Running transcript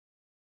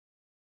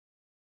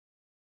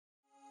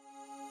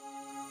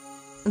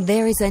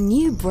There is a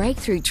new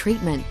breakthrough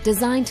treatment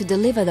designed to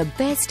deliver the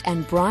best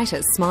and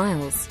brightest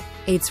smiles.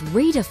 It's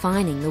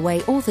redefining the way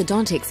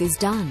orthodontics is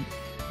done.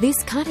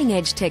 This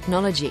cutting-edge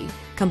technology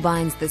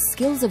combines the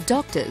skills of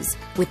doctors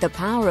with the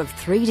power of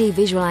 3D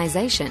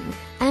visualization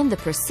and the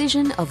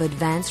precision of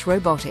advanced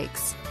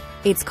robotics.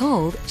 It's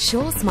called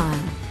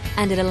SureSmile,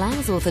 and it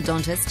allows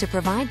orthodontists to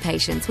provide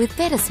patients with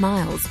better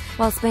smiles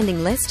while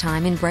spending less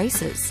time in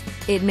braces.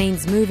 It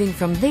means moving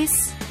from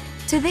this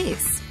to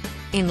this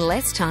in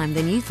less time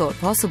than you thought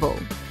possible.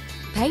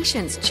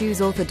 Patients choose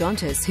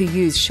orthodontists who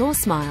use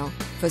SureSmile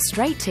for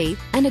straight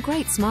teeth and a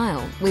great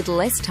smile with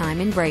less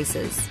time in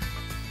braces.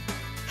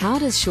 How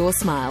does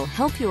SureSmile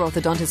help your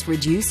orthodontist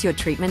reduce your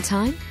treatment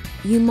time?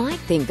 You might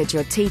think that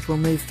your teeth will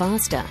move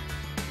faster,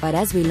 but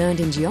as we learned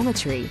in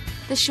geometry,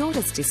 the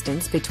shortest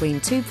distance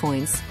between 2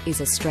 points is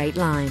a straight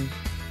line.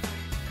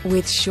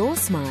 With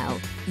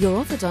SureSmile,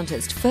 your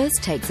orthodontist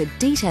first takes a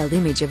detailed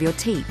image of your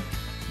teeth.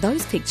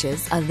 Those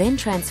pictures are then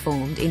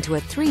transformed into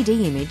a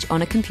 3D image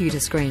on a computer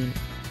screen.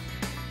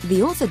 The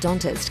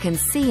orthodontist can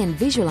see and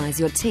visualize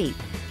your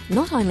teeth,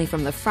 not only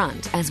from the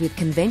front as with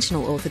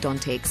conventional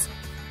orthodontics,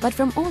 but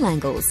from all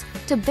angles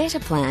to better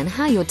plan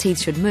how your teeth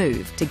should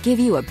move to give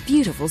you a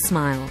beautiful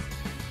smile.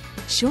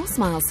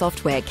 SureSmile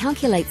software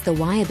calculates the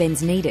wire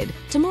bends needed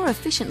to more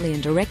efficiently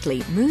and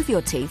directly move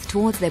your teeth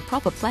towards their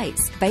proper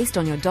place based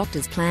on your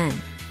doctor's plan.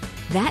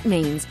 That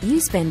means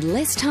you spend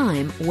less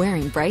time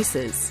wearing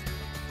braces.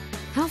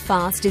 How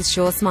fast is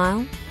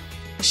SureSmile?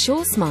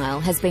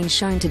 SureSmile has been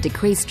shown to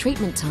decrease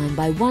treatment time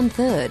by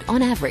 1/3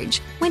 on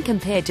average when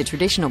compared to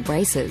traditional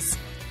braces.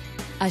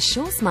 A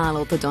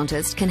SureSmile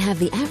orthodontist can have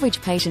the average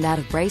patient out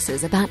of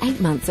braces about 8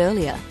 months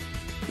earlier.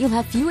 You'll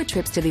have fewer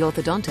trips to the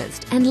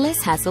orthodontist and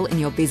less hassle in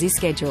your busy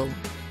schedule.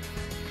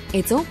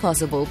 It's all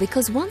possible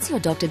because once your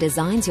doctor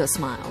designs your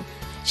smile,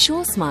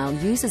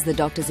 SureSmile uses the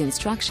doctor's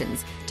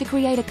instructions to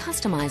create a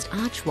customized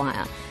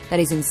archwire that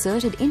is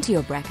inserted into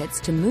your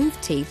brackets to move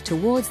teeth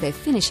towards their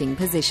finishing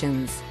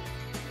positions.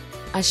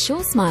 A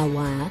SureSmile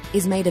wire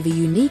is made of a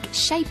unique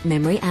shape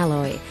memory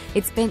alloy.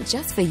 It's bent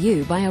just for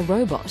you by a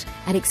robot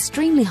at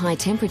extremely high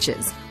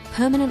temperatures,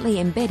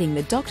 permanently embedding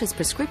the doctor's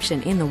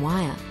prescription in the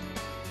wire.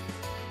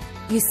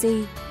 You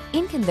see,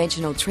 in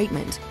conventional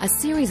treatment, a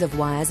series of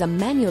wires are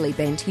manually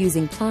bent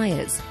using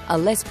pliers, a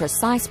less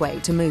precise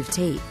way to move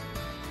teeth.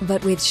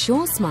 But with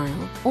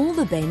SureSmile, all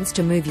the bends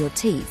to move your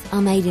teeth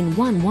are made in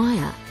one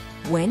wire.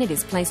 When it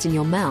is placed in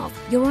your mouth,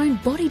 your own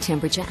body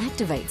temperature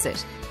activates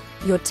it.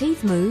 Your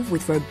teeth move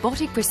with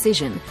robotic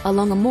precision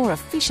along a more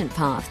efficient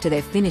path to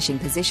their finishing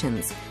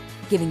positions,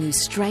 giving you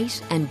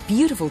straight and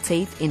beautiful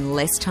teeth in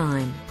less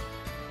time.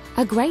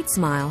 A great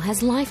smile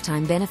has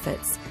lifetime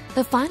benefits.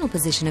 The final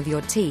position of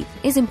your teeth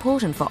is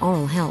important for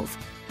oral health.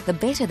 The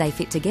better they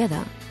fit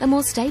together, the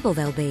more stable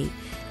they'll be,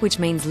 which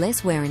means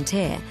less wear and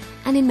tear,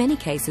 and in many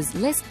cases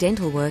less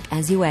dental work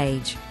as you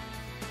age.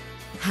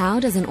 How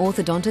does an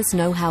orthodontist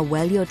know how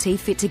well your teeth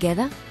fit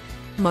together?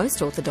 Most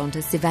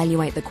orthodontists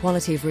evaluate the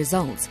quality of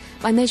results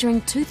by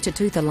measuring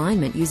tooth-to-tooth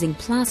alignment using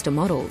plaster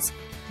models.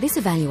 This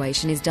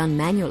evaluation is done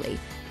manually,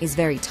 is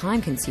very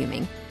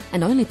time-consuming,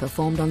 and only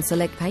performed on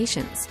select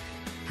patients.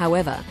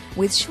 However,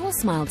 with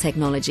SureSmile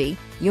technology,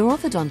 your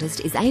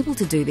orthodontist is able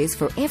to do this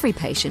for every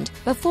patient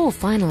before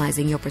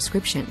finalizing your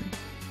prescription.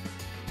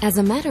 As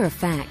a matter of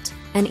fact,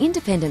 an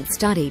independent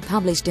study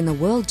published in the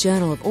World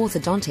Journal of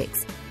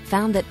Orthodontics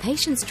found that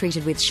patients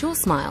treated with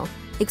SureSmile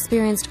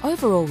experienced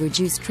overall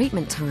reduced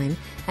treatment time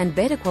and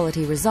better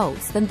quality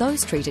results than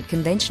those treated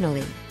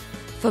conventionally.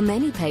 For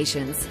many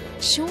patients,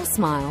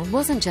 SureSmile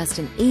wasn't just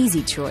an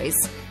easy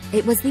choice,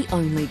 it was the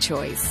only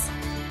choice.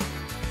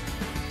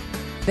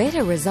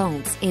 Better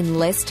results in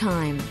less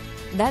time.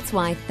 That's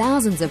why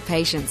thousands of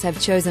patients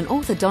have chosen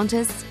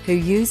orthodontists who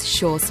use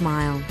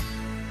SureSmile.